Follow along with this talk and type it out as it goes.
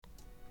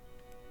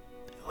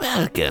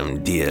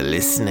Welcome, dear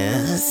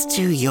listeners,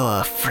 to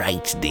your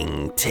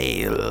frightening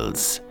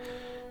tales.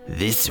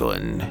 This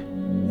one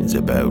is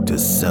about a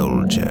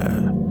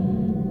soldier,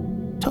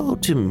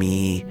 told to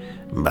me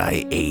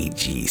by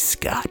A.G.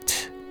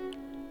 Scott.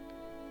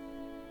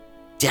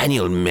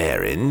 Daniel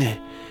Marin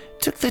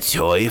took the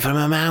toy from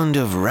a mound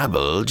of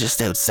rubble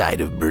just outside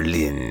of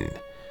Berlin.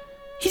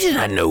 He did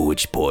not know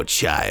which poor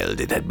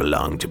child it had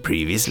belonged to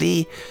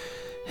previously,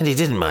 and he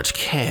didn't much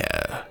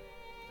care.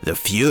 The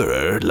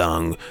Fuhrer,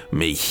 long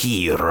may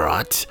he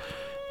rot,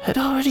 had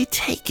already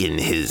taken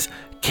his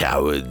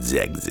coward's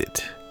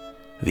exit.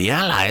 The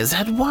Allies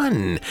had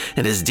won,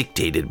 and as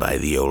dictated by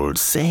the old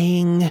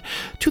saying,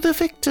 to the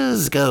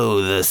victors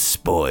go the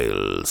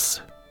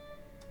spoils.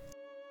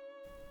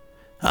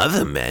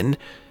 Other men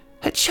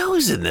had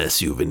chosen their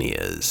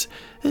souvenirs.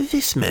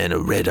 This man a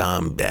red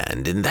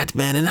armband, and that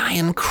man an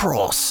iron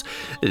cross.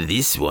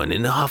 This one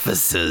an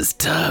officer's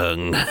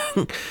tongue.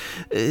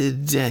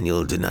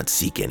 Daniel did not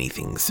seek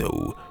anything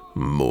so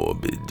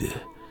morbid.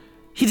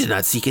 He did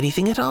not seek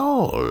anything at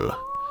all,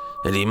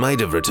 and he might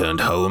have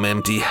returned home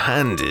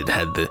empty-handed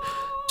had the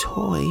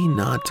toy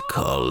not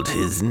called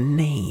his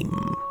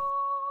name.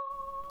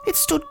 It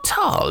stood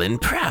tall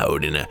and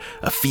proud in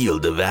a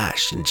field of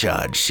ash and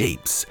charred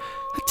shapes,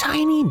 a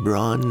tiny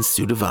bronze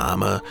suit of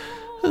armor,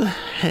 a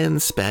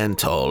handspan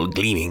tall,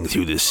 gleaming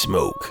through the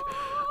smoke.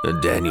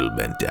 Daniel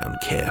bent down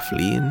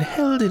carefully and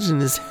held it in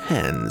his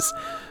hands,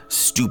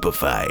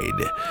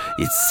 stupefied.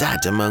 It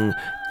sat among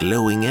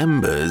glowing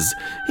embers.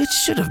 It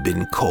should have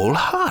been coal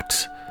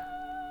hot.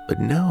 But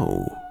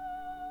no,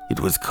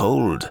 it was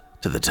cold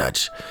to the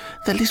touch.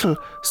 The little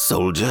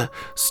soldier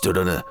stood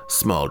on a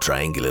small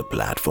triangular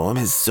platform,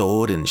 his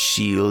sword and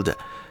shield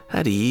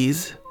at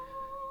ease.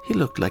 He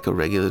looked like a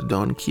regular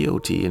Don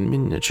Quixote in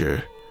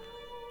miniature.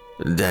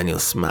 Daniel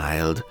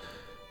smiled,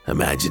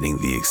 imagining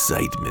the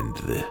excitement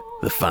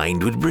the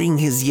find would bring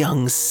his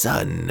young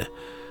son,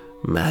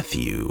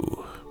 Matthew.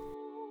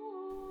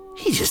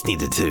 He just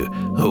needed to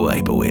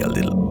wipe away a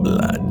little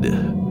blood.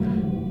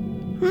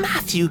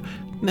 Matthew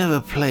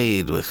never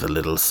played with the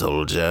little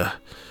soldier.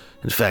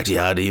 In fact, he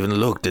hardly even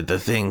looked at the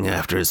thing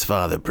after his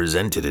father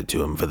presented it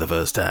to him for the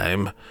first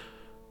time.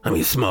 I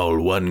mean, small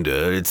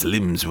wonder its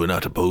limbs were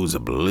not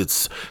opposable,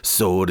 its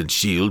sword and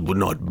shield would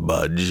not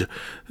budge.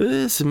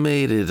 This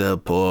made it a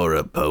poor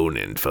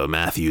opponent for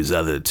Matthew's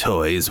other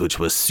toys, which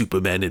were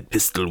Superman and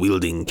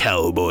pistol-wielding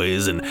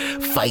cowboys and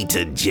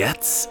fighter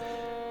jets.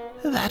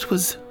 That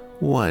was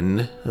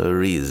one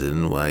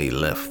reason why he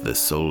left the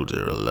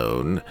soldier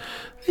alone.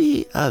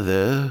 The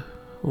other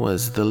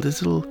was the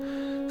little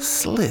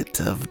slit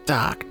of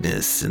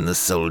darkness in the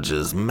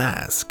soldier's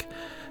mask,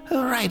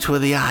 right where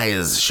the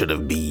eyes should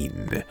have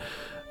been.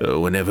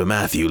 Whenever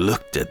Matthew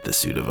looked at the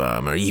suit of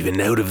armor,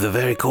 even out of the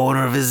very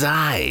corner of his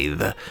eye,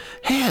 the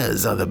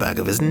hairs on the back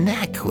of his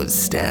neck would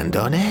stand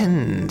on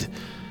end.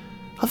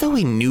 Although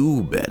he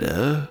knew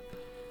better,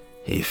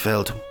 he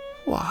felt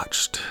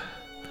watched,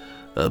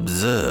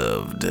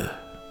 observed.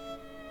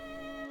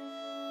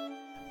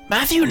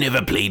 Matthew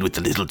never played with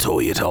the little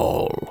toy at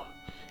all.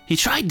 He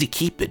tried to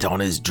keep it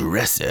on his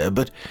dresser,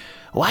 but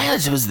while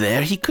it was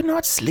there, he could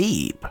not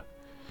sleep.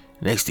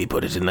 Next he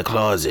put it in the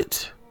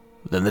closet,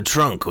 then the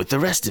trunk with the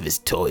rest of his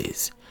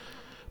toys.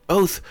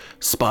 Both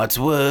spots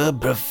were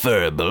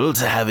preferable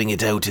to having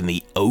it out in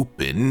the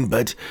open,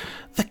 but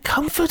the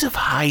comfort of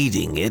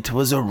hiding it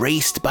was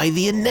erased by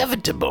the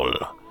inevitable.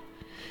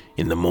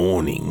 In the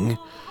morning,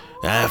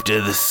 after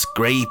the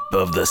scrape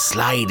of the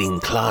sliding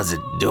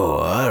closet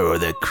door or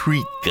the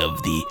creak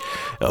of the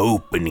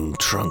opening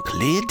trunk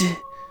lid,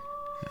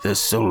 the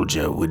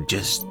soldier would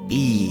just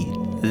be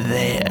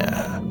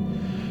there.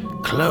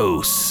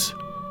 Close,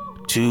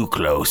 too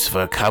close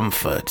for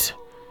comfort,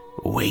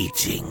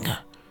 waiting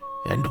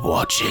and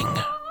watching.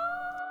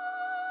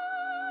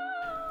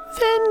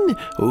 Then,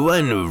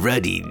 one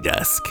ruddy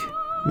dusk,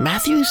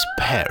 Matthew's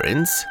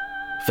parents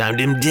found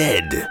him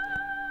dead,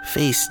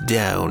 face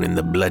down in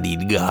the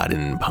bloodied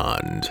garden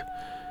pond.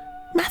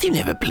 Matthew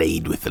never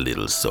played with the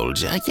little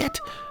soldier, yet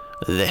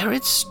there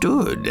it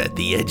stood at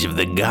the edge of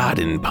the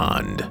garden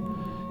pond.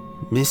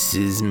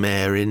 Mrs.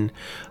 Marin,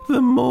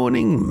 the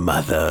mourning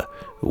mother,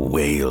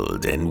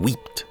 wailed and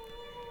wept.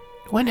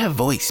 When her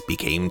voice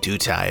became too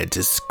tired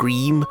to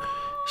scream,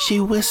 she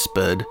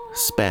whispered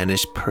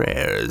Spanish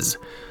prayers,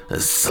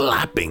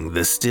 slapping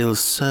the still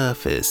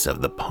surface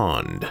of the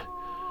pond.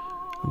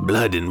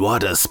 Blood and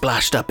water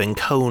splashed up in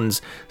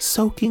cones,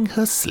 soaking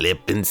her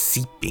slip and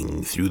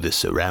seeping through the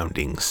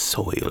surrounding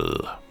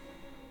soil.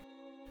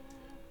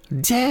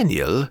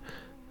 Daniel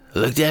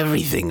looked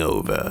everything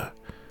over,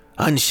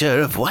 unsure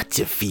of what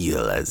to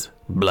feel as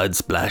blood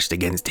splashed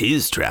against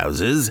his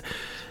trousers.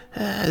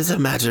 As a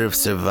matter of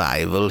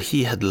survival,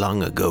 he had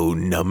long ago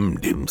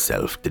numbed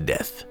himself to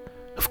death.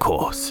 Of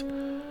course,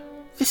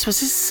 this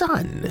was his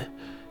son,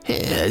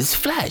 his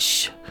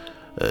flesh.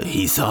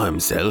 He saw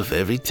himself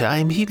every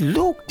time he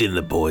looked in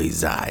the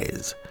boy's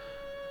eyes.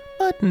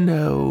 But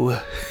no,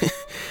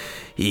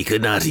 he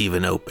could not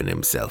even open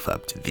himself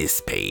up to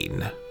this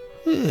pain.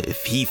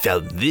 If he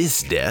felt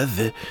this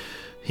death,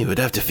 he would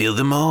have to feel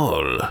them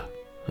all.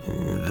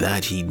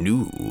 That he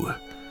knew.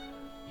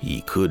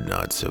 He could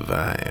not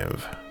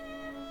survive.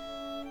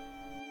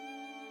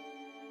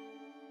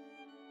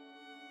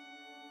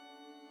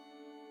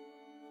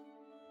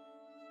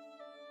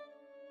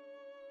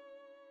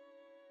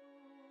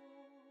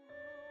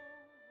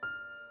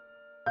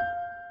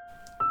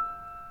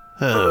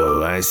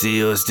 Oh, I see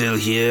you're still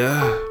here.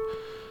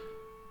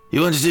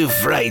 You weren't too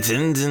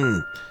frightened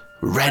and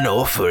ran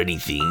off or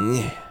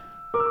anything.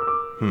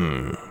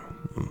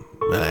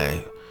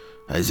 Well,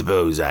 I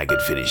suppose I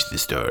could finish the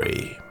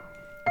story.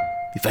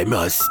 If I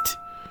must.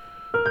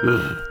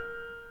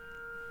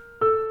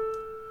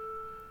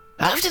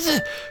 After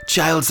the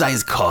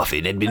child-sized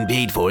coffin had been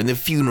paid for and the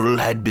funeral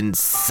had been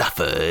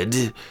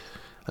suffered,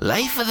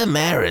 life of the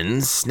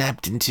Marins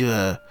snapped into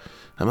a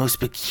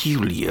most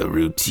peculiar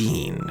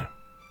routine.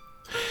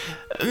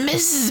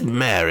 Mrs.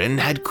 Marin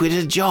had quit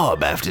her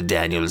job after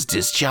Daniel's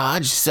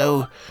discharge,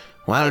 so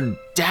while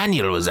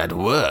Daniel was at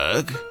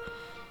work,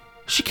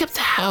 she kept the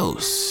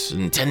house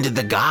and tended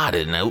the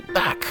garden out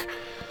back.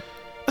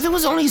 But there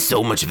was only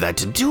so much of that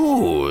to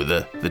do.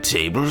 The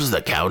tables,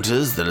 the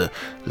counters, the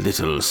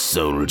little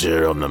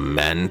soldier on the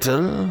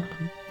mantel,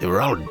 they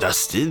were all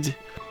dusted.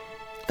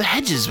 The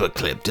hedges were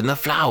clipped and the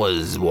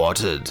flowers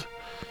watered.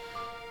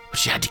 But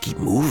she had to keep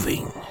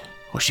moving,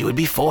 or she would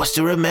be forced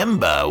to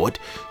remember what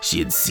she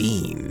had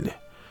seen.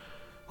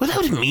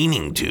 Without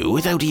meaning to,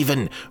 without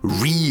even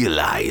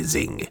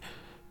realizing,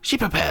 she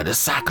prepared a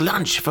sack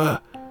lunch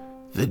for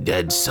the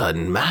dead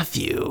son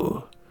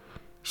Matthew.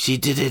 She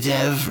did it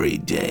every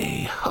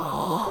day.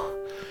 Oh.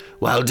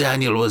 While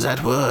Daniel was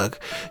at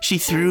work, she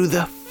threw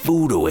the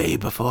food away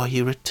before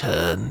he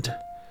returned.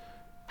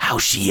 How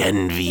she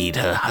envied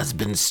her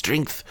husband's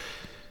strength,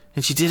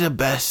 and she did her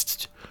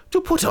best to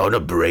put on a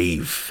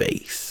brave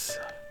face.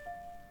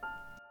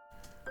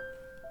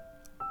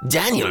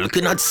 Daniel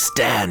could not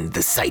stand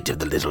the sight of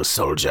the little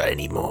soldier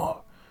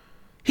anymore.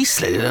 He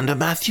slid it under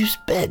Matthew's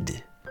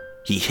bed.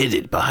 He hid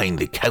it behind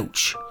the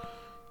couch.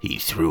 He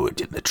threw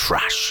it in the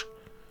trash.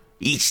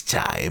 Each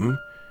time,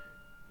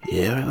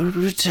 here it would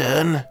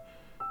return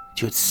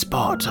to its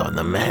spot on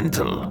the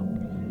mantel.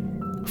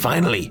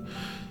 Finally,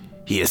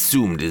 he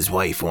assumed his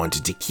wife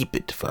wanted to keep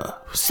it for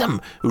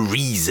some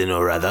reason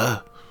or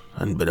other.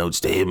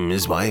 Unbeknownst to him,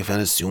 his wife had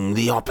assumed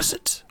the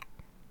opposite.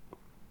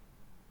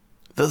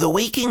 Though the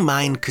waking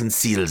mind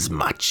conceals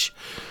much,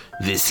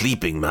 the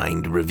sleeping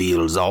mind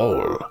reveals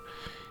all.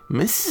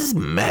 Mrs.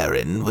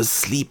 Marin was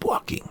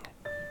sleepwalking.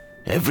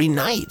 Every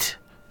night,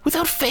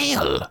 without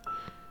fail.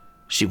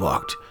 She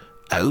walked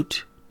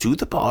out to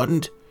the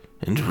pond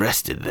and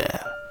rested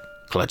there,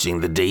 clutching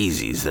the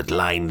daisies that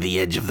lined the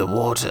edge of the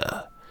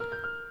water.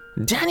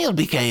 Daniel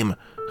became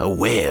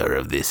aware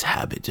of this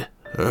habit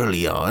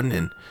early on,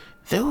 and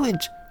though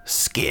it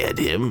scared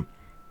him,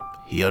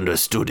 he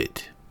understood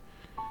it.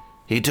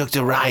 He took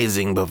to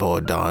rising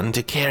before dawn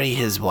to carry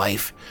his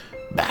wife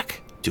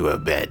back to her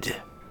bed.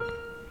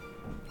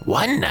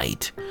 One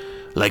night,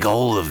 like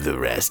all of the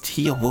rest,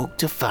 he awoke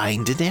to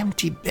find an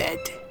empty bed.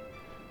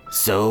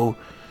 So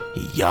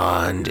he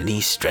yawned and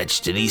he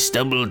stretched and he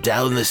stumbled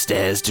down the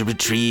stairs to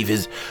retrieve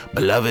his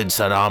beloved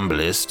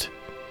somnambulist.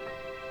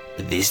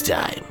 But this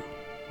time,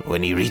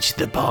 when he reached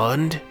the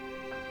pond,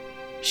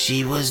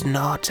 she was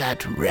not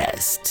at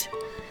rest.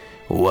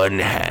 One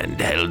hand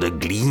held a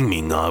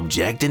gleaming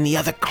object and the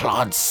other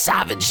clawed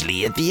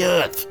savagely at the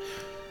earth.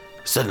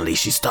 Suddenly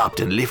she stopped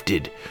and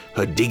lifted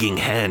her digging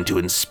hand to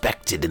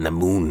inspect it in the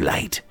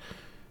moonlight.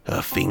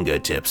 Her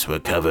fingertips were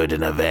covered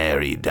in a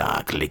very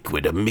dark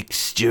liquid, a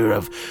mixture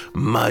of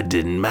mud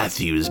and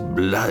Matthew's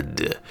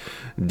blood.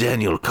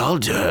 Daniel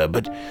called to her,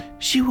 but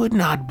she would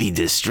not be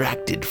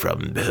distracted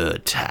from her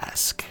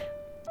task.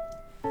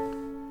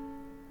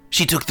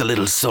 She took the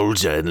little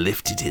soldier and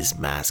lifted his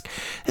mask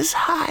as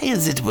high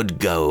as it would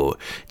go,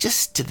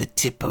 just to the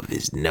tip of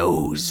his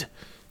nose.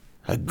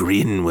 A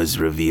grin was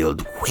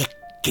revealed,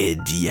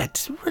 wicked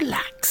yet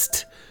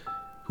relaxed,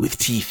 with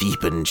teeth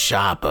even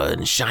sharper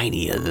and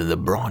shinier than the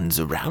bronze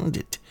around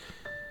it.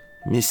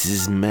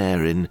 Mrs.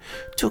 Marin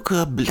took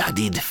her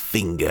bloodied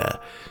finger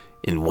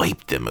and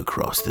wiped them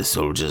across the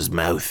soldier's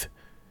mouth.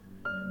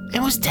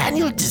 And was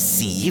Daniel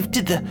deceived?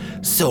 Did the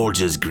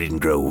soldier's grin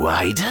grow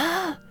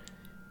wider?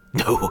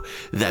 No,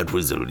 that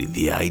was only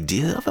the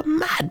idea of a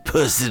mad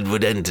person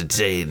would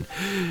entertain.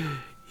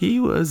 He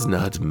was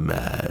not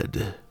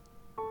mad,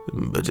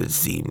 but it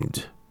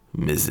seemed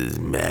Mrs.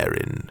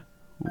 Marin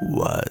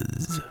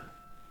was.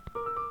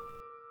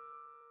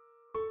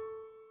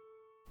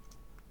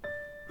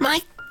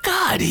 My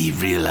God, he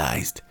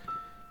realized.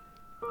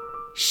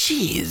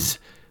 She's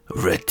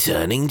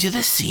returning to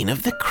the scene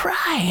of the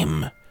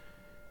crime.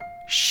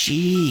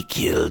 She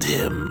killed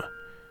him.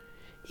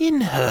 In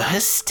her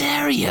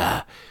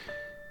hysteria,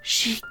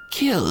 she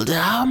killed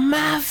our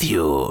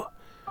Matthew.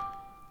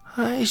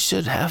 I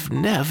should have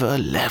never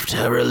left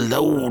her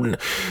alone.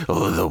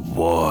 Oh, the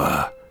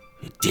war.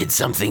 It did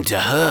something to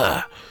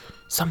her.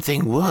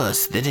 Something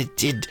worse than it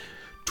did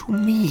to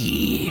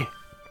me.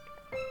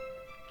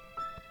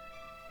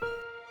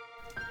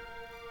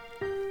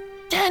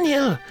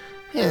 Daniel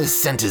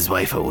sent his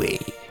wife away.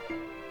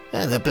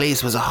 The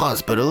place was a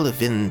hospital,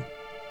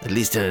 at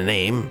least in a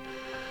name.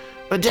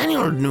 But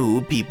Daniel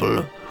knew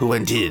people who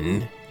went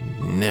in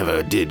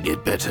never did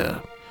get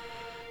better.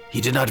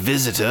 He did not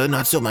visit her,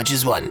 not so much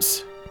as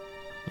once.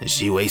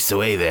 She wastes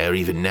away there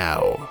even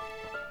now.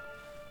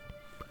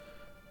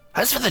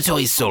 As for the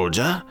toy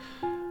soldier,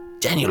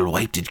 Daniel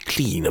wiped it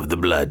clean of the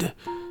blood.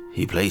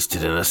 He placed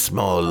it in a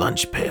small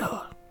lunch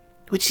pail,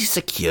 which he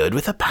secured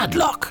with a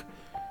padlock.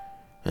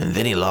 And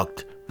then he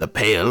locked the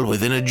pail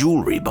within a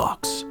jewelry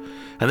box,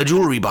 and the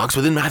jewelry box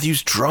within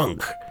Matthew's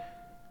trunk.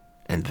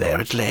 And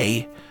there it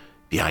lay,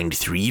 behind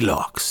 3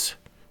 locks,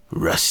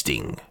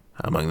 rusting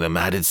among the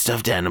matted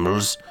stuffed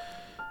animals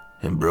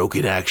and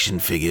broken action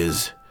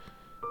figures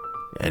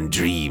and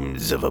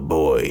dreams of a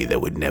boy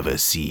that would never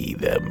see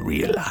them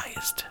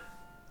realized.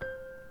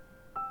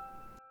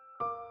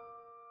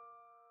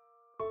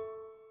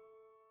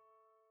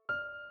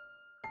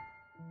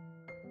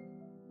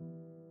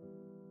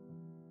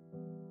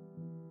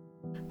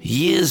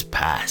 Years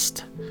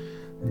passed.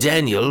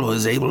 Daniel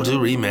was able to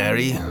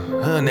remarry.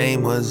 Her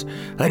name was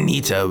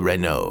Anita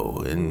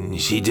Renault,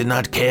 and she did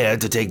not care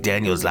to take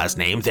Daniel's last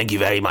name. Thank you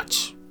very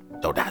much.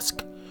 Don't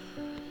ask.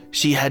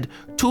 She had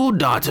 2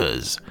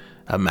 daughters,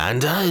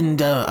 Amanda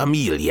and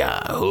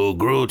Amelia, who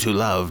grew to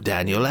love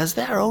Daniel as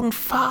their own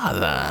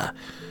father.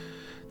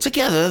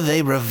 Together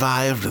they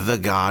revived the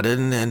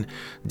garden, and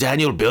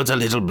Daniel built a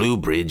little blue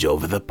bridge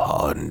over the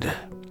pond.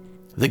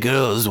 The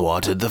girls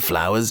watered the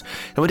flowers,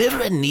 and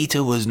whenever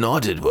Anita was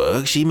not at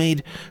work, she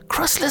made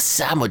crustless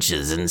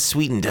sandwiches and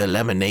sweetened her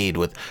lemonade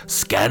with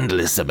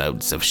scandalous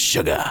amounts of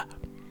sugar.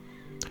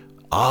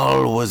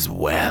 All was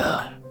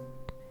well,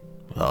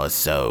 or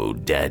so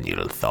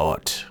Daniel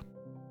thought.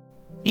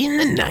 In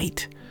the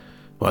night,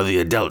 while the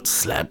adults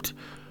slept,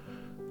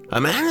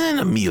 Amanda and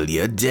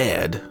Amelia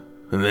dared,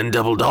 and then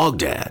double dog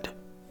dared,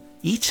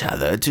 each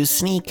other to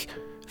sneak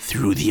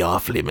through the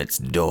off-limits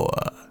door.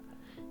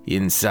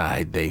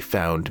 Inside, they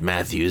found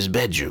Matthew's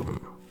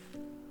bedroom.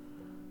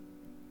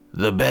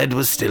 The bed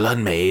was still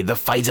unmade. The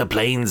fighter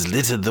planes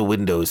littered the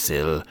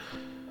windowsill.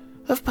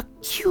 Of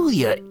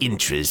peculiar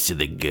interest to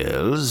the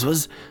girls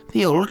was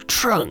the old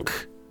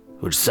trunk,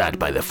 which sat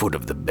by the foot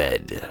of the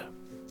bed.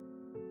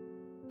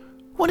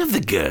 One of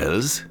the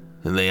girls,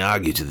 and they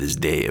argue to this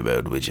day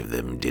about which of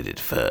them did it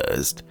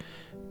first,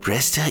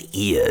 pressed her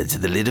ear to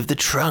the lid of the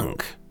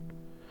trunk.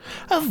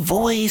 A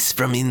voice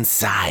from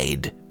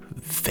inside,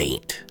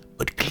 faint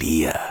but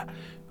clear,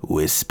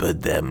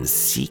 whispered them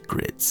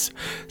secrets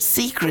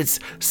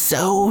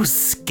so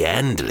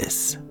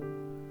scandalous.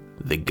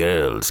 The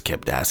girls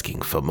kept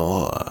asking for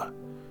more.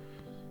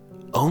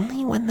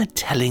 Only when the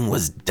telling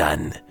was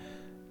done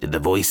did the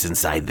voice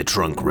inside the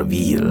trunk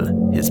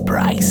reveal his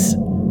price.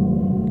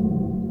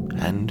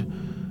 And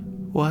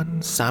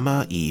one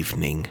summer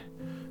evening,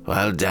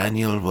 while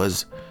Daniel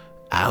was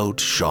out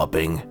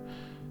shopping,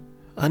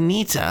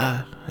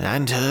 Anita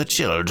and her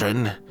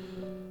children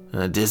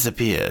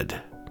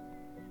disappeared.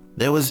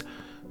 There was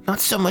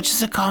not so much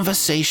as a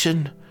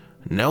conversation,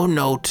 no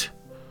note.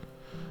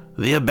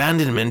 The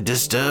abandonment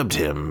disturbed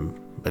him,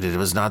 but it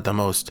was not the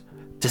most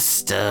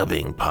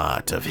disturbing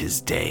part of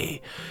his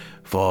day,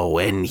 for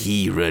when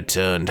he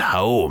returned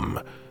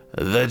home,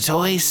 the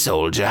toy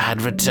soldier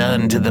had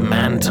returned to the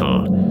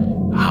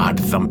mantel,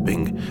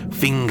 heart-thumping,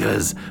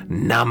 fingers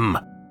numb.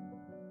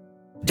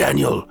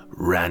 Daniel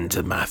ran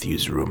to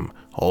Matthew's room.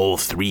 All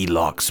 3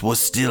 locks were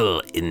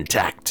still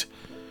intact.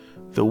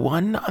 The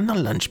one on the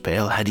lunch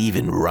pail had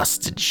even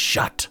rusted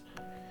shut.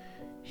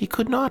 He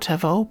could not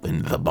have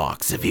opened the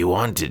box if he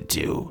wanted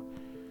to.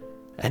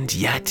 And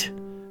yet,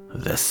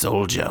 the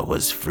soldier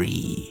was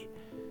free.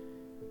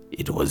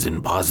 It was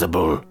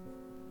impossible.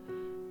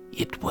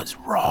 It was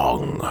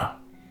wrong.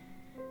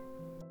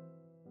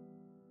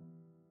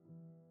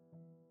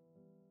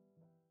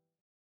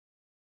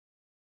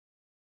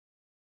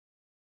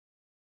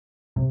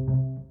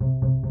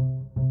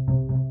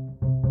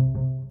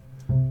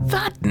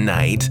 That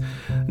night,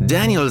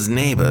 Daniel's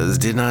neighbors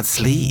did not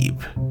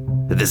sleep.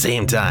 At the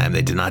same time,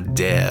 they did not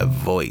dare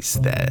voice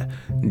their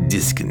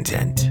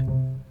discontent.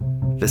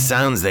 The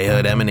sounds they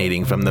heard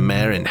emanating from the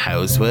Marin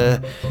house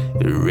were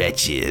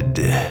wretched.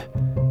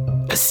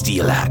 A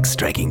steel axe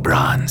striking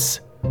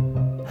bronze,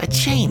 a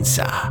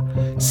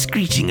chainsaw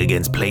screeching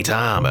against plate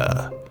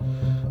armor,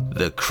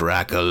 the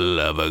crackle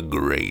of a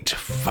great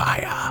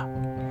fire,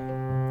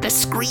 the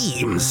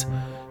screams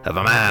of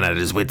a man at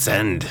his wit's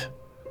end,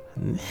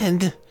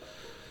 and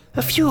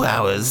a few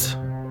hours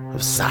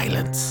of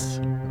silence.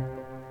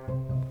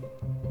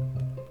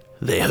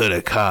 They heard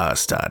a car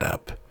start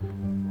up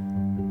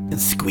and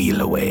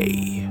squeal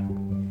away.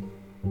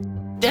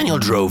 Daniel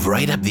drove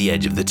right up the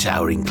edge of the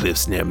towering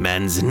cliffs near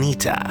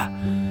Manzanita.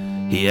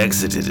 He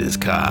exited his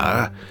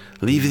car,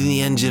 leaving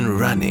the engine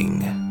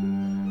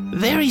running.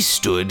 There he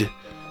stood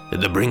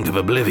at the brink of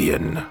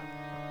oblivion.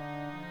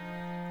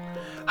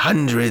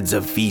 Hundreds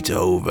of feet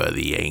over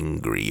the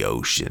angry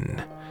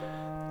ocean,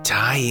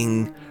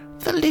 tying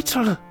the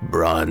little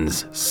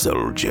bronze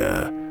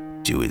soldier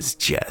to his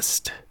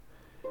chest.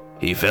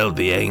 He felt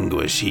the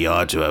anguish he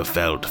ought to have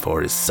felt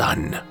for his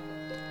son.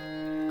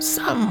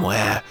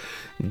 Somewhere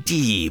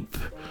deep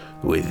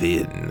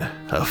within,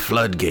 a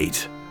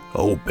floodgate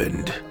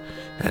opened,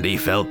 and he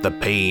felt the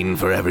pain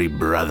for every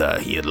brother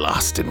he had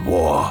lost in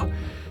war.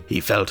 He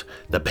felt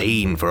the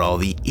pain for all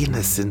the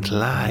innocent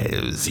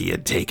lives he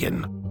had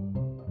taken.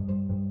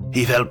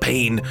 He felt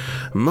pain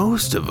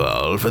most of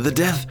all for the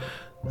death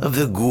of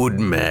the good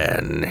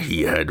man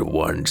he had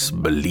once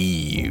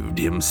believed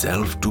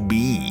himself to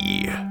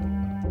be.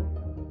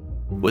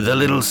 With the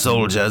little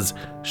soldier's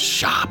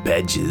sharp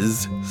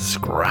edges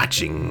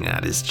scratching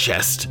at his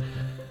chest,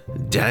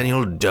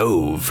 Daniel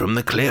dove from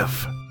the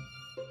cliff.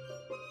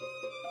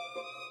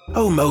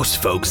 Oh,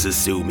 most folks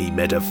assume he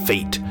met a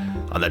fate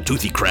on the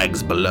toothy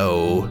crags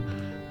below.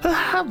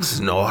 Perhaps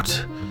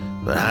not.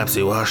 Perhaps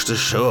he washed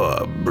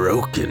ashore,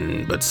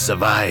 broken, but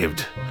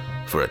survived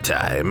for a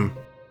time.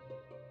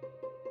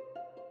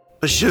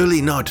 But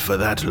surely not for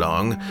that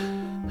long,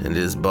 and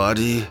his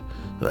body,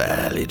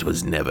 well, it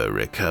was never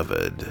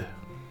recovered.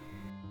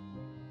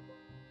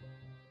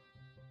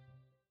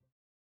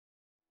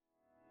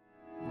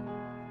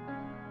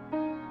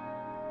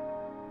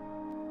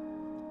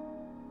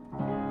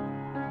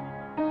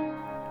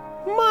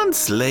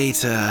 Months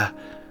later,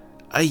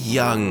 a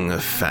young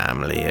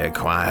family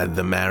acquired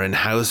the Marin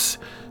house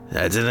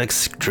at an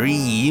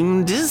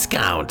extreme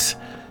discount.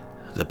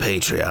 The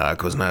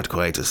patriarch was not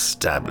quite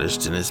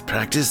established in his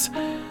practice.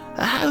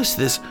 A house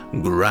this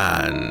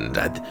grand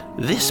at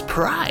this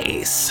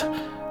price.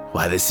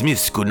 Why, the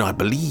Smiths could not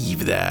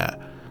believe their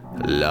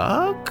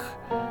luck.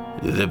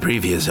 The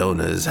previous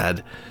owners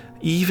had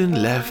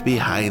even left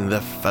behind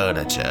the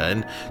furniture,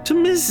 and to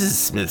Mrs.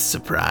 Smith's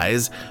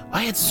surprise,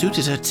 why, it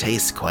suited her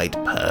taste quite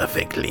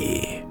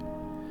perfectly.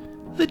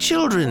 The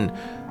children,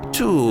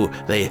 too,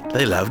 they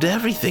loved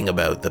everything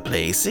about the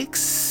place,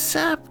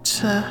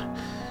 except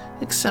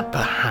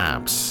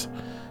perhaps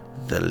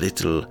the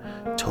little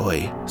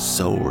toy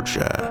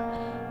soldier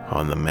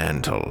on the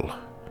mantel,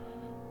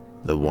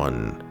 the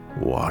one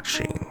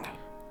watching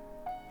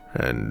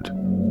and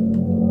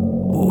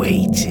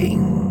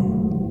waiting.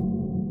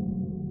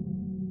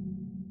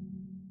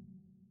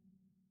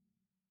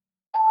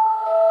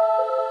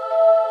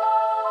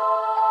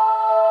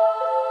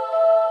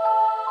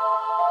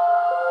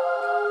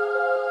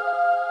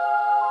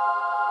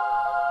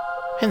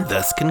 And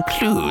thus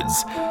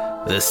concludes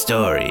the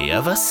story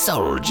of a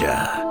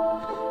soldier,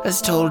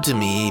 as told to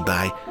me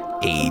by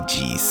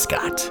A.G.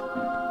 Scott,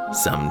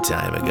 some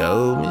time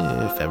ago,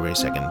 February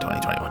 2nd,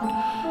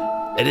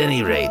 2021. At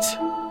any rate,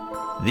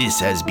 this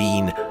has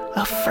been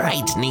a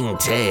frightening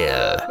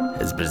tale,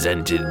 as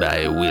presented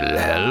by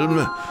Wilhelm,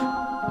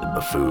 the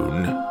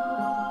buffoon,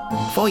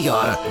 for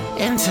your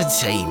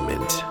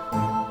entertainment.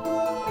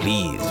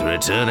 Please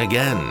return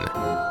again,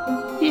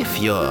 if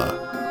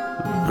you're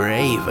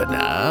brave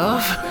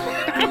enough.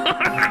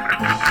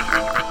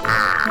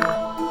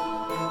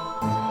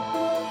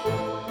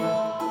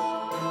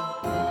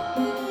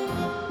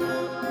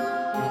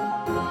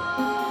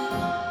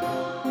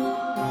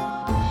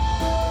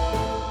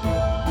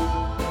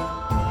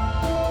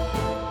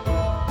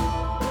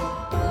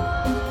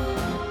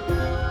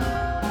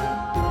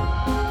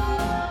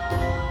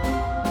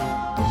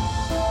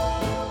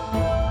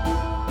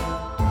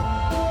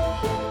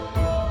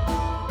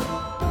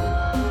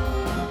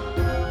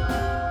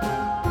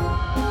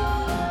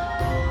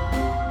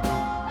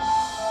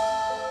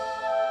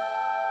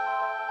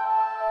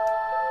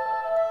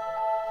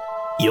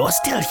 You're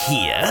still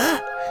here?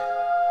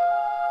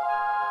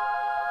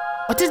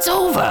 But it's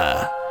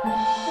over.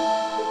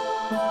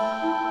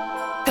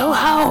 Go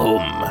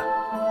home.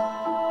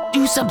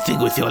 Do something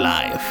with your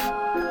life.